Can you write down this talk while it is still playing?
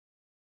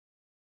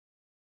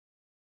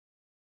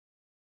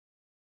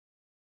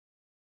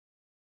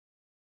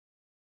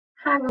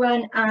Hi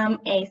everyone, I'm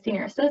a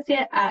senior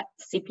associate at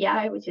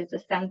CPI, which is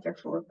the Center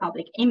for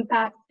Public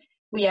Impact.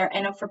 We are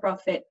a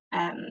not-for-profit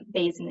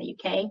based in the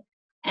UK,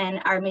 and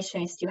our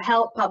mission is to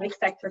help public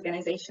sector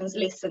organizations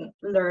listen,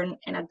 learn,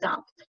 and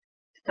adapt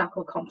to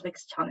tackle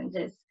complex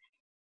challenges.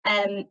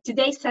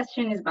 Today's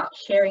session is about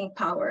sharing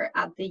power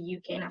at the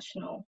UK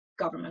national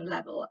government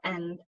level,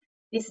 and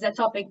this is a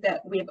topic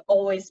that we have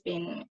always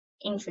been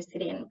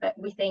interested in, but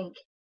we think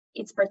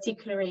it's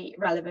particularly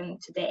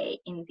relevant today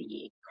in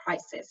the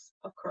crisis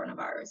of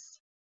coronavirus.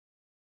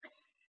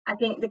 I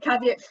think the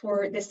caveat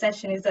for this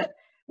session is that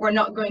we're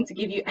not going to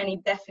give you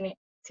any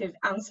definitive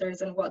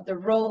answers on what the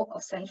role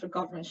of central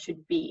government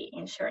should be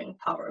in sharing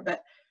power,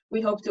 but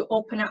we hope to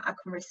open up a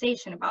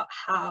conversation about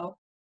how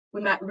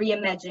we might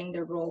reimagine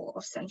the role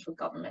of central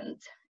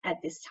government at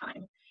this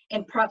time,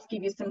 and perhaps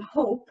give you some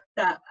hope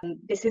that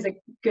this is a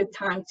good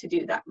time to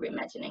do that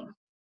reimagining.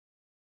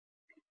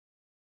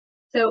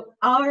 So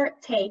our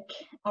take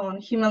on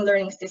human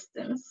learning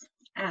systems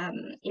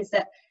is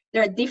that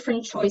there are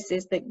different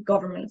choices that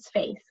governments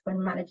face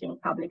when managing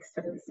public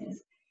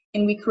services.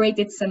 And we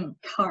created some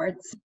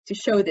cards to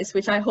show this,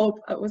 which I hope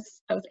I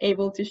was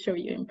able to show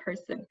you in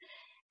person,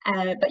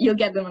 but you'll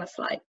get them on a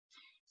slide.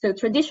 So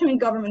traditionally,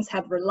 governments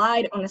have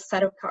relied on a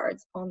set of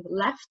cards on the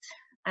left.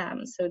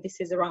 So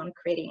this is around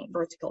creating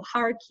vertical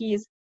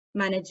hierarchies,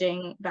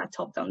 managing that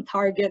top-down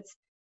targets,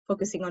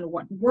 focusing on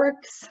what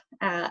works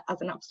as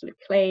an absolute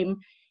claim,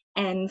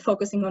 and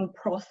focusing on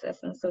process,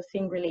 and so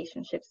seeing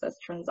relationships as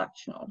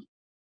transactional.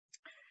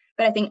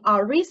 But I think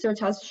our research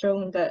has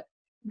shown that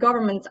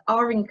governments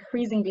are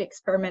increasingly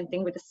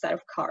experimenting with a set of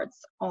cards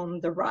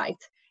on the right,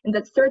 and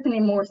that's certainly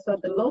more so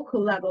at the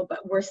local level, but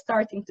we're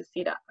starting to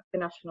see that at the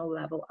national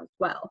level as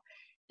well.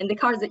 And the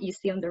cards that you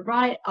see on the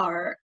right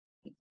are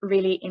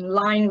really in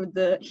line with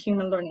the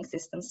human learning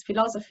systems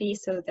philosophy.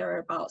 So they're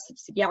about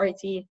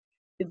subsidiarity,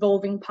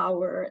 devolving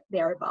power,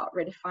 they're about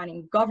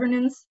redefining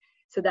governance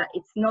so that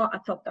it's not a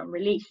top-down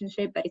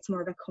relationship, but it's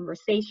more of a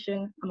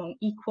conversation among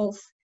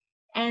equals.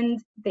 And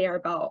they're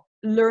about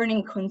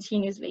learning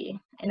continuously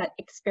and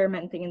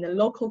experimenting in the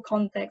local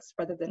context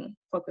rather than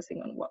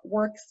focusing on what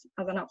works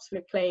as an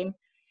absolute claim,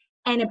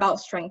 and about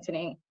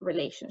strengthening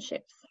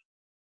relationships.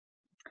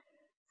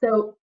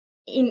 So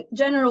in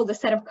general, the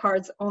set of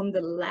cards on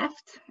the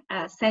left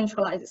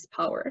centralizes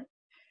power,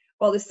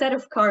 while the set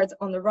of cards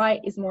on the right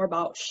is more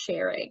about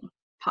sharing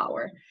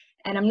power.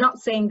 And I'm not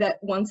saying that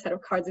one set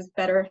of cards is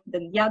better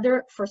than the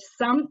other. For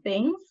some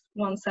things,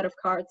 one set of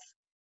cards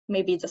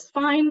may be just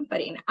fine,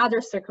 but in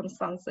other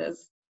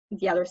circumstances,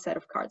 the other set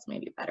of cards may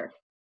be better.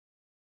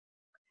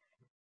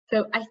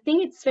 So I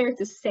think it's fair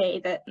to say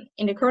that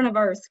in the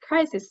coronavirus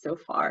crisis so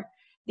far,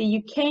 the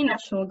UK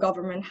national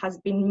government has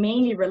been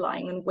mainly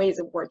relying on ways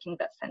of working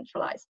that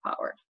centralize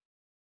power.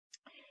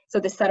 So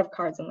the set of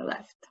cards on the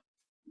left.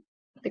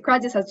 The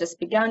crisis has just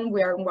begun.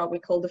 We are in what we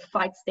call the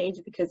fight stage,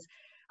 because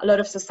a lot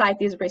of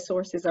society's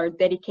resources are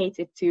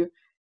dedicated to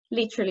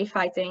literally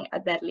fighting a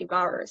deadly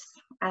virus.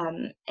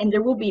 And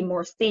there will be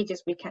more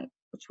stages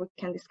which we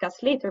can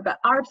discuss later, but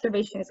our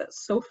observation is that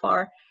so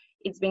far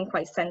it's been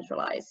quite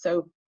centralized.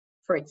 So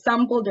for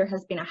example, there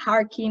has been a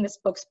hierarchy in the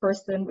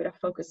spokesperson with a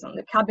focus on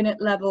the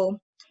cabinet level.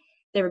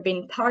 There have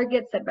been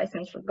targets set by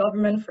central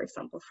government, for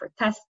example, for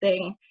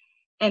testing.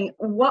 And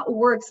what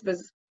works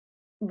was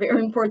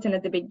very important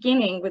at the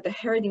beginning with the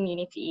herd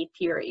immunity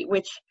theory,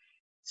 which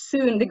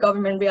soon the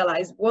government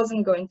realized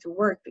wasn't going to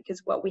work,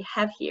 because what we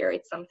have here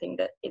is something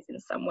that is in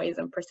some ways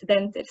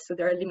unprecedented. So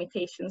there are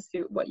limitations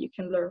to what you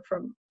can learn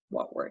from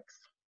what works.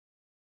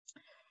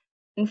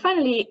 And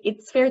finally,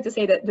 it's fair to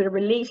say that the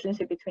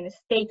relationship between the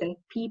state and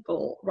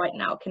people right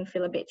now can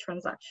feel a bit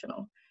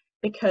transactional,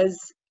 because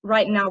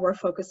right now we're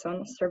focused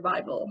on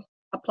survival,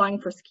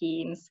 applying for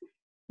schemes,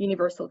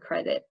 universal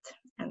credit,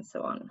 and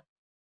so on.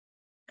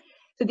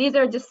 So these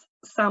are just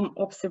some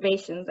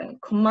observations, and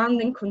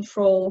command and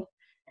control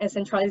and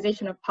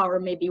centralization of power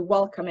may be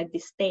welcome at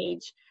this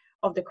stage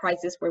of the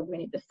crisis, where we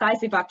need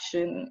decisive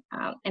action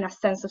and a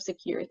sense of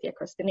security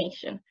across the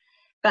nation.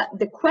 But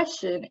the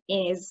question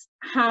is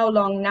how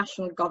long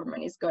national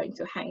government is going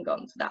to hang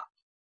on to that.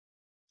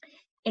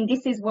 And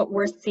this is what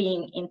we're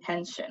seeing in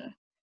tension.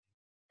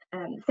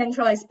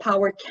 Centralized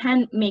power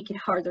can make it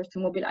harder to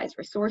mobilize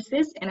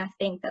resources, and I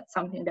think that's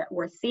something that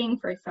we're seeing,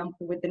 for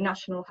example, with the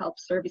National Health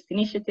Service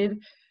Initiative,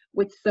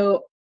 with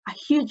a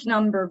huge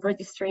number of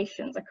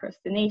registrations across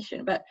the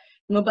nation, but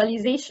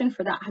mobilization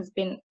for that has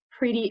been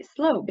pretty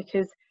slow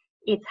because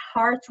it's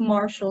hard to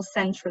marshal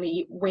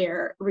centrally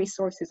where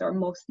resources are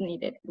most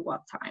needed at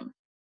what time.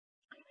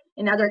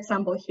 Another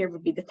example here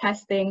would be the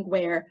testing,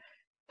 where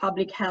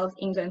Public Health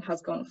England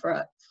has gone for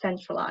a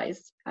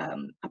centralized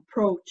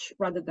approach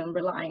rather than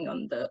relying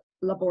on the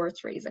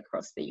laboratories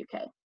across the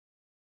UK.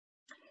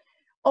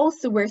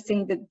 Also, we're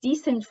seeing that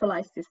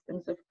decentralized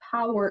systems of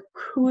power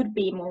could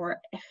be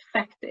more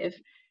effective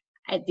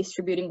at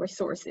distributing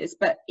resources,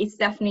 but it's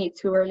definitely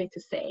too early to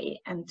say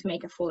and to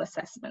make a full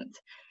assessment.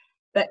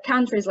 But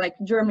countries like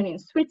Germany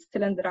and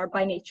Switzerland, that are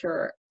by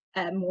nature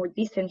more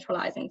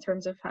decentralized in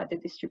terms of how they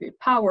distribute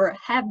power,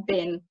 have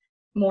been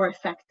more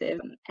effective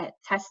at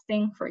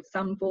testing, for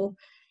example,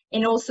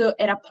 and also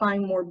at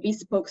applying more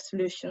bespoke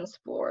solutions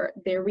for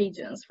their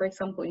regions. For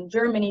example, in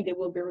Germany, they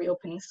will be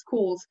reopening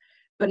schools,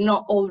 but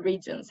not all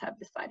regions have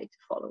decided to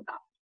follow that.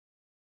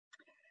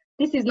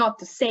 This is not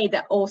to say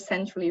that all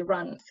centrally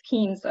run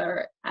schemes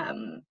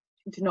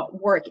do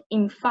not work.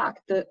 In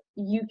fact, the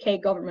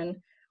UK government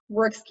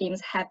work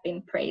schemes have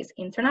been praised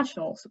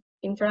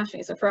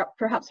internationally. So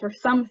perhaps for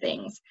some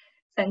things,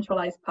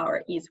 centralized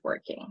power is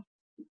working.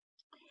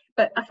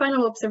 But a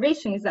final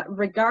observation is that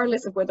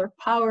regardless of whether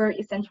power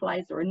is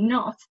centralized or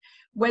not,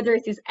 whether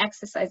it is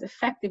exercised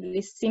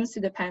effectively seems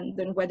to depend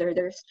on whether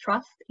there's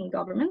trust in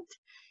government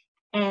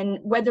and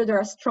whether there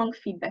are strong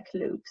feedback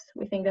loops.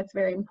 We think that's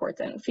very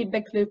important.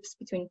 Feedback loops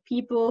between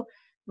people,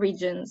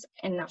 regions,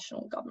 and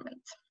national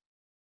government.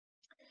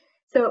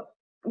 So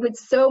with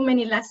so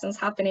many lessons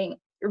happening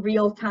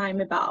real time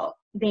about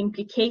the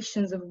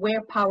implications of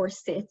where power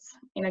sits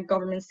in a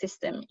government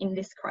system in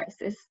this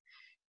crisis,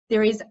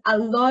 there is a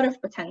lot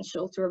of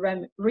potential to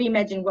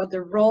reimagine what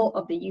the role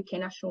of the UK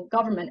national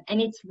government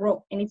and its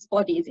role in its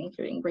bodies,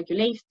 including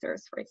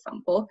regulators, for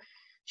example,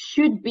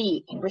 should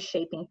be in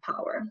reshaping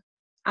power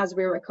as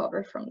we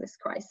recover from this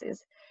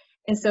crisis.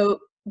 And so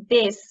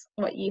this,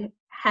 what you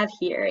have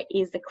here,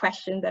 is the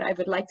question that I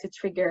would like to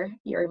trigger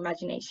your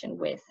imagination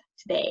with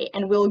today.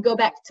 And we'll go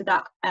back to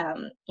that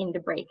in the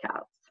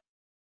breakouts.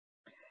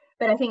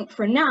 But I think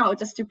for now,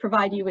 just to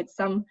provide you with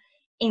some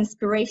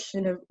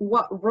inspiration of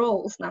what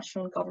roles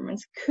national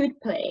governments could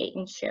play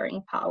in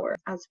sharing power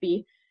as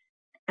we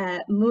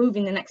move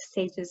in the next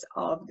stages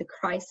of the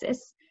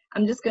crisis,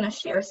 I'm just going to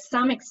share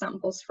some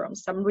examples from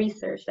some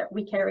research that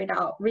we carried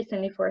out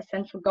recently for a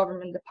central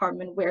government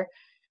department, where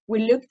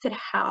we looked at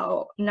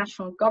how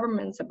national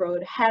governments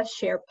abroad have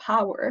shared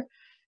power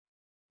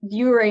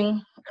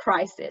during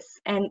crisis.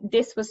 And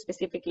this was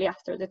specifically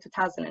after the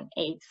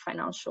 2008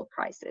 financial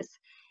crisis.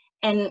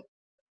 And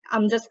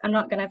I'm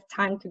not going to have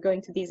time to go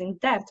into these in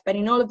depth, but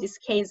in all of these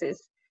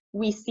cases,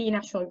 we see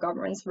national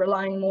governments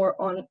relying more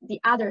on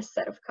the other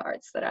set of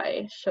cards that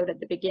I showed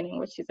at the beginning,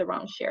 which is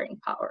around sharing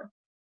power.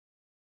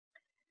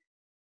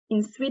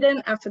 In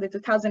Sweden, after the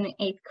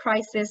 2008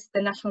 crisis,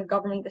 the national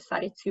government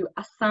decided to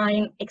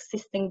assign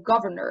existing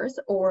governors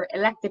or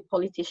elected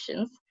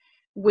politicians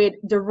with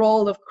the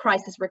role of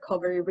crisis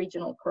recovery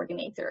regional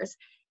coordinators.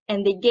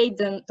 And they gave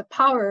them the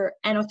power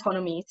and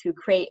autonomy to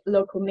create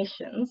local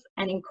missions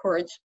and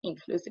encourage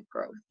inclusive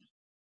growth.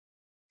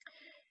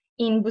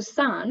 In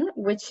Busan,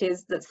 which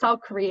is South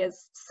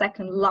Korea's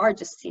second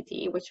largest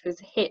city, which was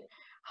hit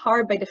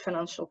hard by the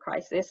financial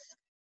crisis,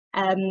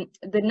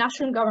 the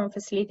national government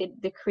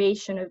facilitated the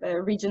creation of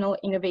a regional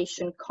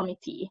innovation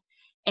committee.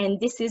 And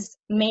this is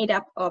made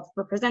up of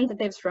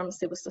representatives from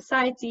civil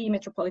society,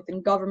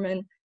 metropolitan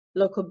government,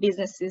 local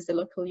businesses, the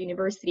local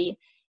university.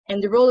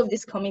 And the role of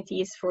this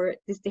committee is for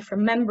these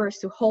different members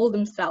to hold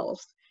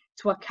themselves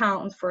to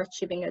account for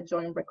achieving a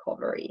joint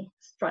recovery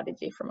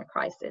strategy from a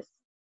crisis.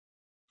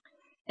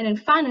 And then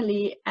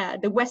finally,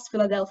 the West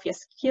Philadelphia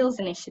Skills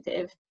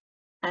Initiative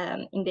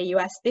in the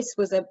US. This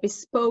was a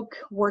bespoke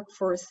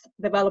workforce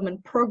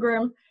development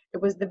program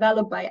that was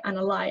developed by an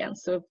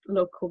alliance of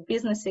local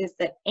businesses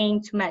that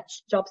aimed to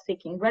match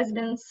job-seeking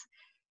residents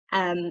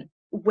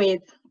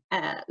with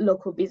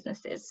local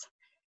businesses.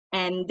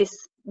 And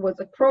this was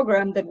a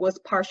program that was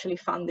partially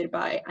funded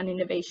by an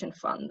innovation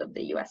fund of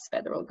the US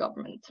federal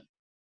government.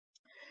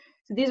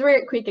 So these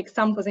were quick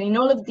examples, and in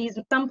all of these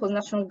examples,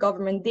 national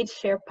government did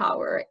share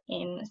power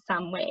in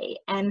some way,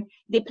 and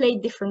they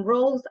played different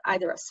roles,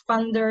 either as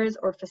funders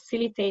or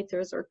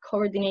facilitators or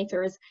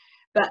coordinators,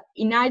 but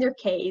in either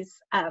case,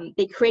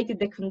 they created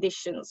the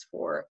conditions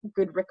for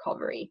good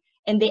recovery,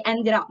 and they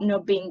ended up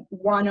not being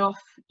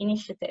one-off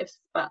initiatives,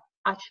 but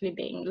actually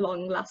being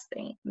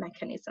long-lasting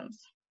mechanisms.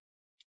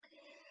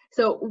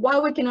 So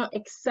while we cannot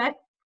accept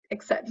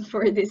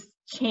for this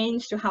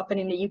change to happen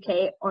in the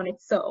UK on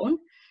its own,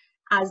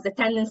 as the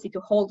tendency to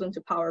hold on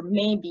to power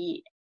may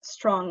be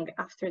strong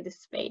after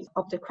this phase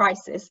of the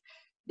crisis,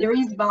 there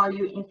is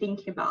value in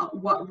thinking about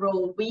what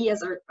role we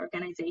as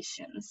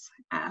organizations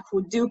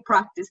who do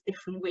practice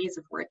different ways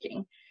of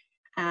working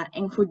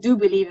and who do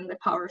believe in the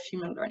power of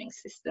human learning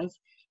systems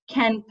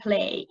can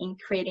play in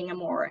creating a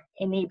more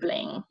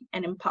enabling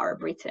and empowered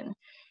Britain.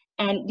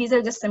 And these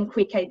are just some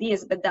quick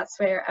ideas, but that's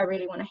where I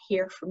really want to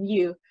hear from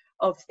you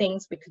of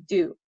things we could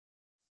do.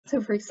 So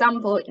for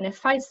example, in a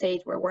 5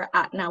 stage where we're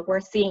at now,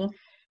 we're seeing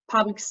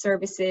public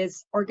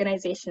services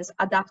organizations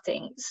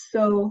adapting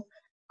so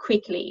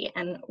quickly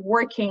and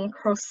working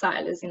cross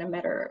silos in a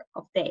matter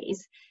of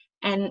days.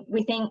 And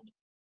we think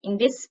in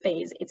this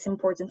phase, it's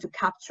important to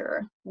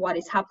capture what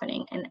is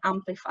happening and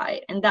amplify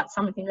it. And that's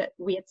something that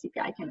we at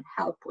CPI can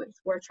help with.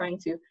 We're trying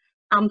to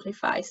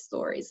amplify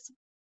stories.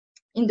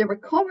 In the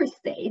recovery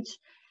stage,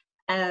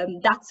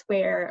 that's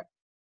where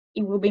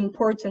it will be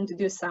important to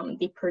do some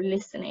deeper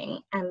listening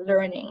and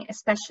learning,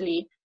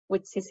 especially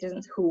with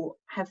citizens who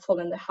have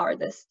fallen the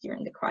hardest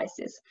during the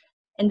crisis.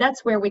 And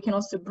that's where we can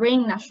also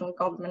bring national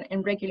government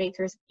and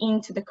regulators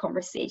into the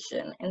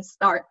conversation and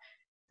start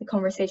the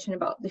conversation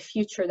about the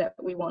future that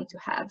we want to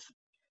have.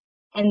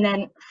 And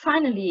then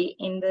finally,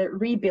 in the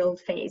rebuild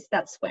phase,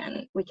 that's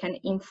when we can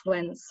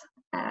influence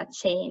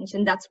change.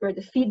 And that's where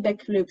the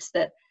feedback loops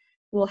that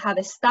we'll have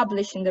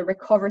established in the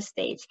recover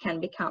stage can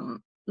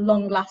become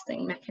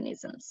long-lasting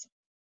mechanisms.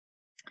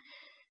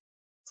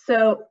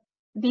 So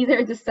these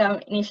are just some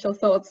initial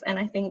thoughts, and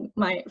I think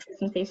my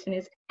presentation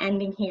is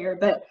ending here.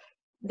 But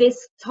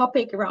this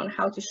topic around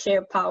how to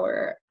share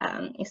power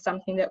is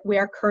something that we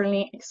are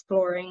currently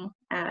exploring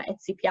at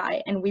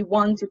CPI, and we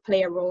want to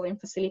play a role in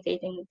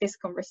facilitating this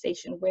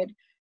conversation with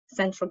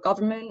central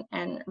government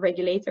and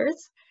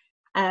regulators.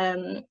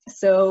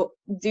 So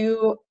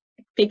do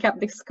pick up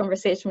this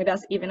conversation with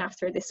us even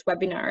after this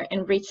webinar,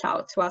 and reach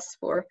out to us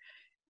for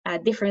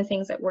different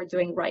things that we're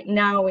doing right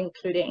now,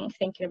 including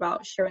thinking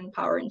about sharing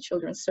power in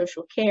children's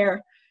social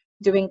care,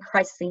 doing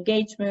crisis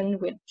engagement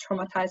with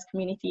traumatized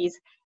communities,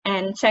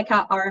 and check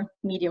out our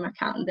Medium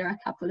account. There are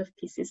a couple of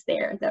pieces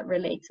there that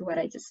relate to what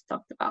I just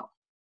talked about.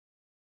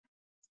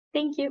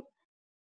 Thank you.